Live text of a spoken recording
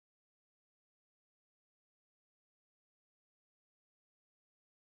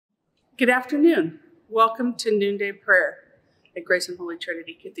Good afternoon. Welcome to Noonday Prayer at Grace and Holy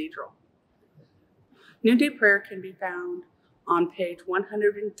Trinity Cathedral. Noonday Prayer can be found on page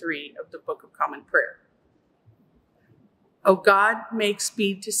 103 of the Book of Common Prayer. O God, make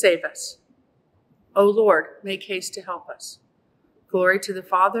speed to save us. O Lord, make haste to help us. Glory to the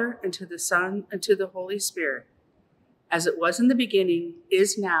Father, and to the Son, and to the Holy Spirit, as it was in the beginning,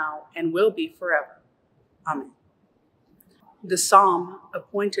 is now, and will be forever. Amen. The psalm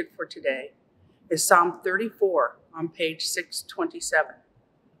appointed for today is Psalm 34 on page 627.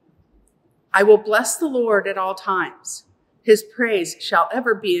 I will bless the Lord at all times. His praise shall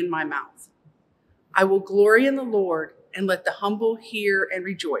ever be in my mouth. I will glory in the Lord, and let the humble hear and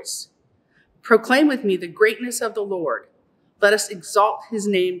rejoice. Proclaim with me the greatness of the Lord. Let us exalt his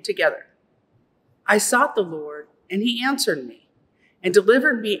name together. I sought the Lord, and he answered me, and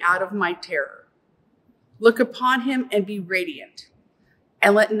delivered me out of my terror. Look upon him and be radiant,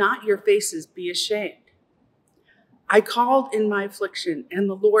 and let not your faces be ashamed. I called in my affliction, and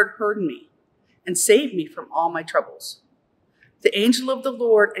the Lord heard me, and saved me from all my troubles. The angel of the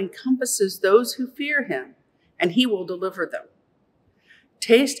Lord encompasses those who fear him, and he will deliver them.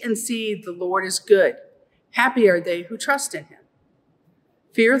 Taste and see the Lord is good. Happy are they who trust in him.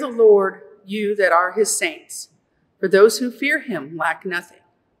 Fear the Lord, you that are his saints, for those who fear him lack nothing.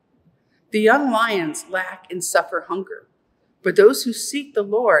 The young lions lack and suffer hunger, but those who seek the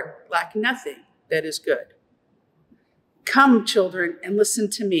Lord lack nothing that is good. Come, children, and listen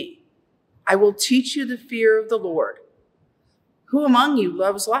to me. I will teach you the fear of the Lord. Who among you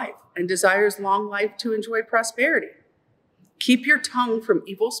loves life and desires long life to enjoy prosperity? Keep your tongue from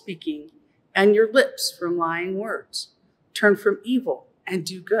evil speaking and your lips from lying words. Turn from evil and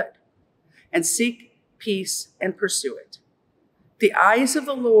do good, and seek peace and pursue it. The eyes of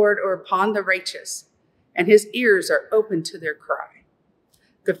the Lord are upon the righteous, and his ears are open to their cry.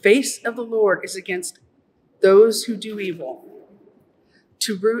 The face of the Lord is against those who do evil,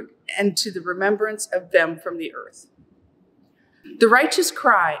 to root and to the remembrance of them from the earth. The righteous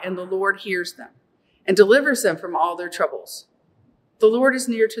cry, and the Lord hears them, and delivers them from all their troubles. The Lord is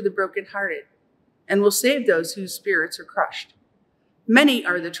near to the brokenhearted, and will save those whose spirits are crushed. Many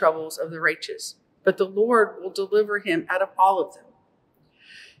are the troubles of the righteous, but the Lord will deliver him out of all of them.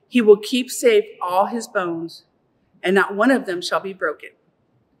 He will keep safe all his bones, and not one of them shall be broken.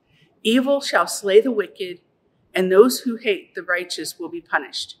 Evil shall slay the wicked, and those who hate the righteous will be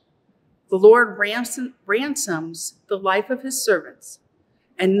punished. The Lord ransoms the life of his servants,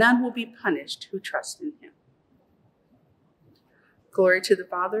 and none will be punished who trust in him. Glory to the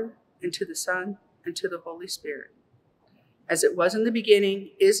Father, and to the Son, and to the Holy Spirit, as it was in the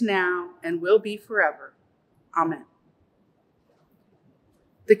beginning, is now, and will be forever. Amen.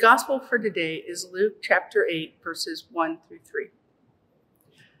 The gospel for today is Luke chapter 8, verses 1 through 3.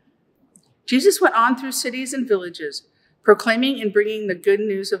 Jesus went on through cities and villages, proclaiming and bringing the good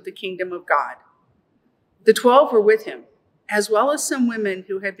news of the kingdom of God. The 12 were with him, as well as some women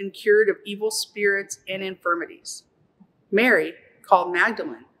who had been cured of evil spirits and infirmities. Mary, called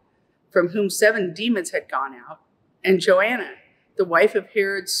Magdalene, from whom 7 demons had gone out, and Joanna, the wife of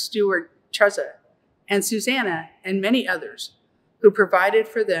Herod's steward Chuza, and Susanna, and many others, who provided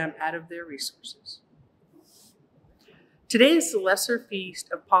for them out of their resources. Today is the lesser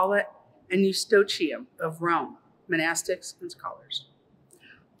feast of Paula and Eustochium of Rome, monastics and scholars.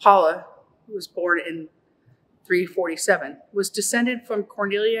 Paula, who was born in 347, was descended from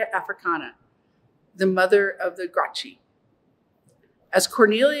Cornelia Africana, the mother of the Gracchi. As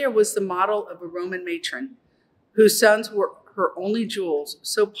Cornelia was the model of a Roman matron, whose sons were her only jewels,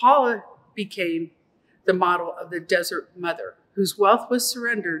 so Paula became the model of the desert mother, whose wealth was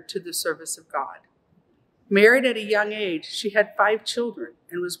surrendered to the service of God. Married at a young age, she had 5 children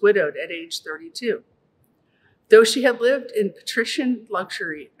and was widowed at age 32. Though she had lived in patrician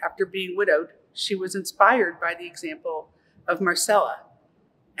luxury after being widowed, she was inspired by the example of Marcella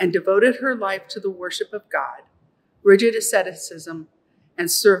and devoted her life to the worship of God, rigid asceticism, and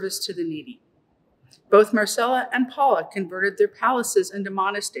service to the needy. Both Marcella and Paula converted their palaces into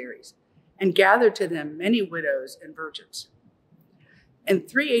monasteries and gathered to them many widows and virgins. In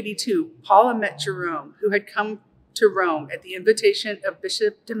 382, Paula met Jerome, who had come to Rome at the invitation of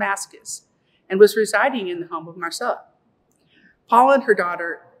Bishop Damascus and was residing in the home of Marcella. Paula and her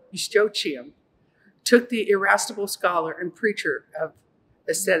daughter, Eustochium, took the irascible scholar and preacher of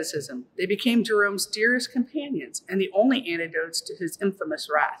asceticism. They became Jerome's dearest companions and the only antidotes to his infamous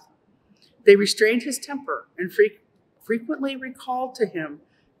wrath. They restrained his temper and frequently recalled to him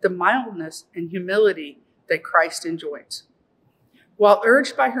the mildness and humility that Christ enjoins. While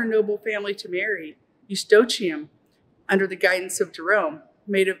urged by her noble family to marry, Eustochium, under the guidance of Jerome,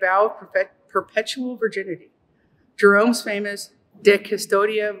 made a vow of perpetual virginity. Jerome's famous De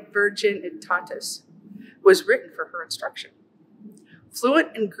Custodia Virginitatis was written for her instruction.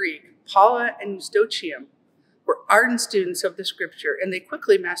 Fluent in Greek, Paula and Eustochium were ardent students of the scripture, and they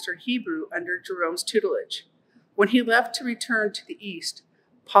quickly mastered Hebrew under Jerome's tutelage. When he left to return to the east,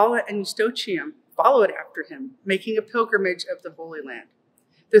 Paula and Eustochium followed after him, making a pilgrimage of the Holy Land.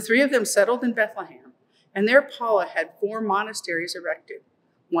 The three of them settled in Bethlehem, and there Paula had 4 monasteries erected,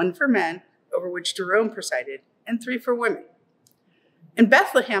 1 for men, over which Jerome presided, and 3 for women. In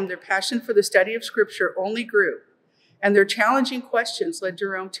Bethlehem, their passion for the study of scripture only grew, and their challenging questions led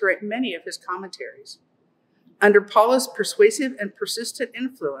Jerome to write many of his commentaries. Under Paula's persuasive and persistent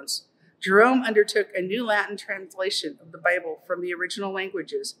influence, Jerome undertook a new Latin translation of the Bible from the original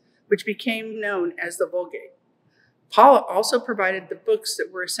languages, which became known as the Vulgate. Paula also provided the books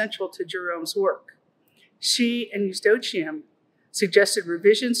that were essential to Jerome's work. She and Eustochium suggested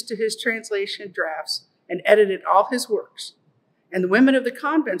revisions to his translation drafts and edited all his works. And the women of the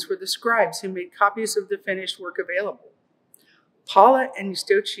convents were the scribes who made copies of the finished work available. Paula and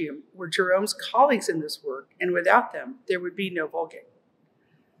Eustochium were Jerome's colleagues in this work, and without them, there would be no Vulgate.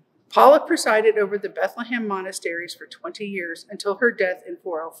 Paula presided over the Bethlehem monasteries for 20 years until her death in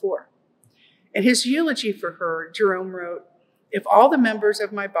 404. In his eulogy for her, Jerome wrote, "If all the members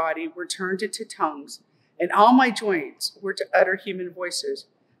of my body were turned into tongues, and all my joints were to utter human voices,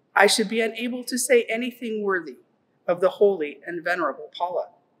 I should be unable to say anything worthy of the holy and venerable Paula."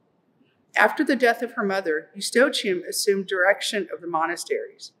 After the death of her mother, Eustochium assumed direction of the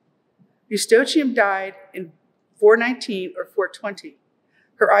monasteries. Eustochium died in 419 or 420,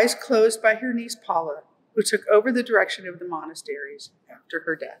 her eyes closed by her niece Paula, who took over the direction of the monasteries after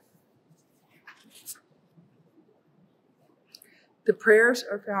her death. The prayers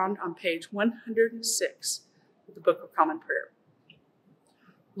are found on page 106 of the Book of Common Prayer.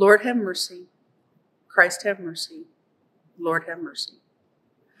 Lord, have mercy. Christ, have mercy. Lord, have mercy.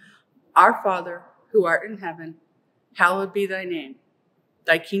 Our Father, who art in heaven, hallowed be thy name.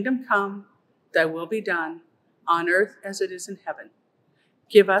 Thy kingdom come, thy will be done, on earth as it is in heaven.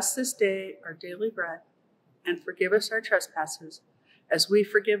 Give us this day our daily bread, and forgive us our trespasses, as we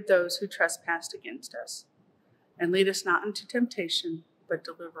forgive those who trespass against us. And lead us not into temptation, but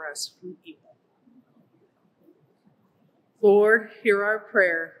deliver us from evil. Lord, hear our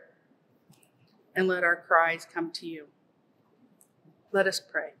prayer, and let our cries come to you. Let us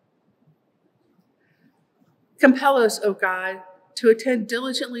pray. Compel us, O God, to attend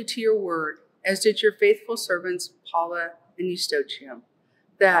diligently to your word, as did your faithful servants Paula and Eustochium,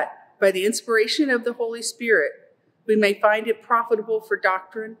 that by the inspiration of the Holy Spirit, we may find it profitable for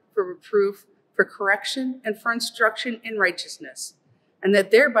doctrine, for reproof, for correction, and for instruction in righteousness, and that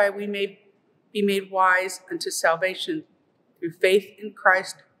thereby we may be made wise unto salvation through faith in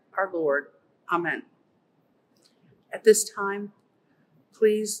Christ our Lord. Amen. At this time,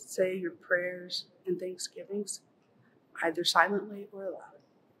 please say your prayers and thanksgivings, either silently or aloud.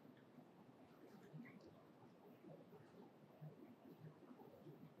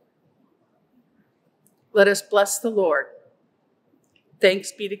 Let us bless the Lord.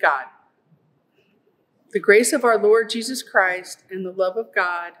 Thanks be to God. The grace of our Lord Jesus Christ and the love of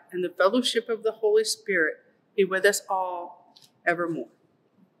God and the fellowship of the Holy Spirit be with us all evermore.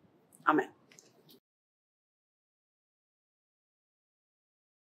 Amen.